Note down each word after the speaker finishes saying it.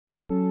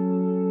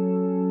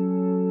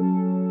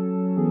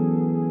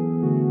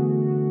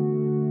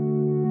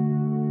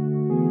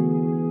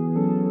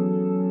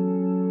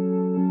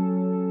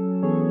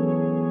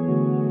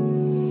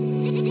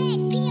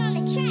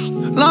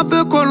la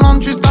beuh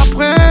collante juste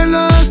après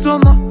le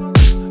sauna.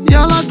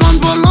 Y'a la douane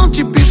volante,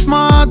 qui pisse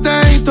ma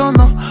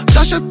Daytona.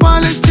 J'achète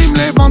pas les streams,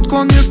 les ventes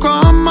connues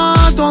comme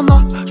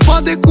Madonna. J'bois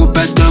des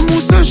coupettes de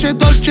mousse chez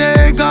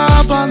Dolce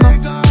Gabbana.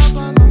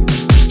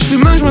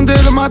 J'fume un joint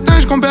dès le matin,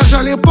 j'comberge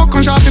à l'époque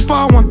quand j'avais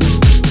pas one.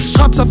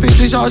 J'rappe ça fait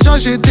déjà,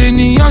 j'étais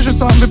nia, je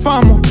savais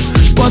pas moi.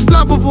 J'bois de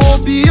la bouffe au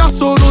billard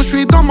solo,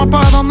 j'suis dans ma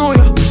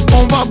paranoïa.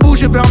 On va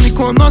bouger vers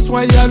Mykonos,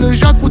 ouais y'a le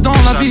Jacques ou dans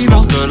la ville. Ça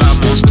de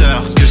la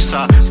monster, que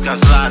ça se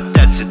casse la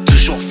tête. C'est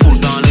toujours full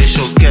dans les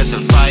showcases, c'est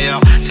le fire,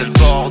 c'est le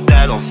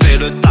bordel. On fait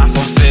le taf,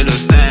 on fait le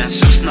pain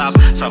sur Snap.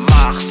 Ça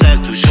Marcel,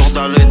 toujours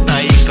dans le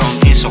taïk,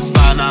 Anguille sur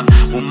Paname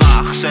ou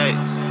Marseille.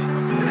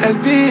 El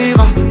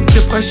Pyra, t'es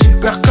fraîche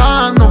hyper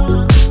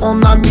canon.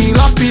 On a mis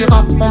la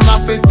Pyra, on a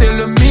fêté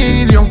le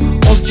million.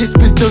 On se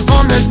dispute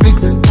devant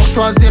Netflix pour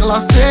choisir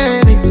la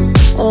série.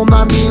 On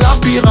a mis la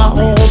Pyra,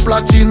 on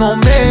replatine, on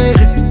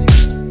mérite.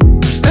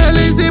 Et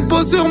les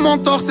épaules sur mon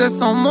torse, c'est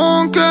sans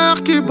mon cœur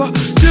qui bat.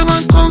 Sur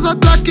un transat,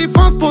 la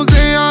kiffance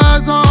posée à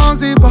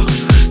Zanzibar.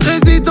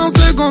 Résidence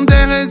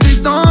secondaire,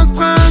 résidence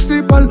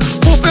principale.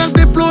 Pour faire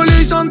des flots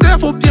légendaires,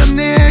 faut bien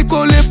mener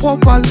coller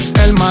propal.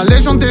 Elle m'a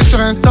légendé sur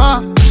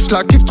Insta.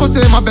 La kiffe trop,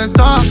 c'est ma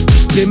besta.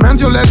 Les mains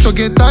violettes au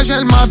guettage,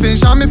 elle m'avait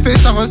jamais fait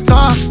sa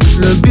resta.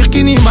 Le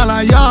Birkini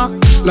Himalaya,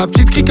 la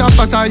petite Krika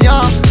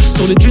Pattaya.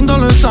 Sur les dunes dans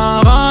le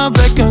Sahara,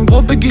 avec un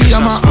gros buggy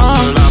Yamaha.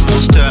 Ça de la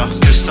monster,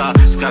 que ça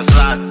se casse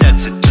la tête.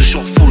 C'est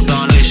toujours full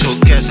dans les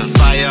showcases, c'est le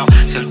fire,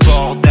 c'est le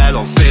bordel.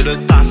 On fait le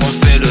taf,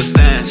 on fait le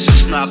pain sur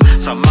Snap.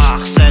 Ça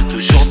Marcel,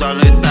 toujours dans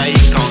le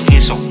taïk, Anguille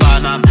sur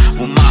Paname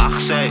ou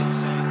Marseille.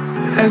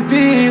 El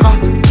Pyra,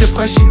 t'es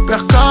fraîche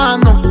hyper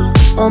canon.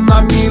 On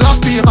a mis la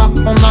Pyra,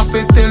 on a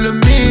fêté le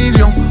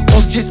million. On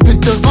se dispute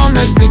devant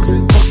Netflix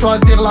pour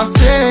choisir la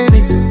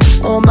série.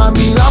 On a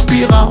mis la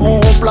Pyra,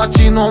 on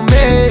replatine, on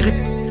mérite.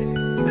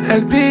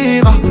 El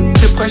Pyra,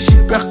 t'es fraîche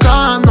hyper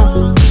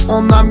canon.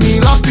 On a mis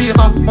la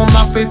Pyra, on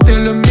a fêté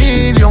le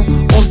million.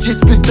 On se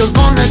dispute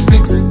devant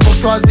Netflix pour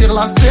choisir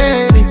la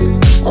série.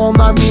 On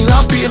a mis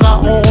la Pyra,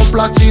 on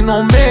replatine,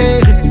 on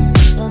mérite.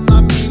 On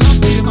a mis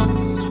la Pyra.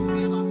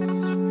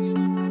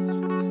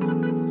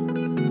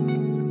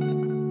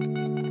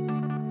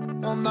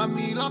 On a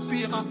mis la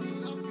Pyra.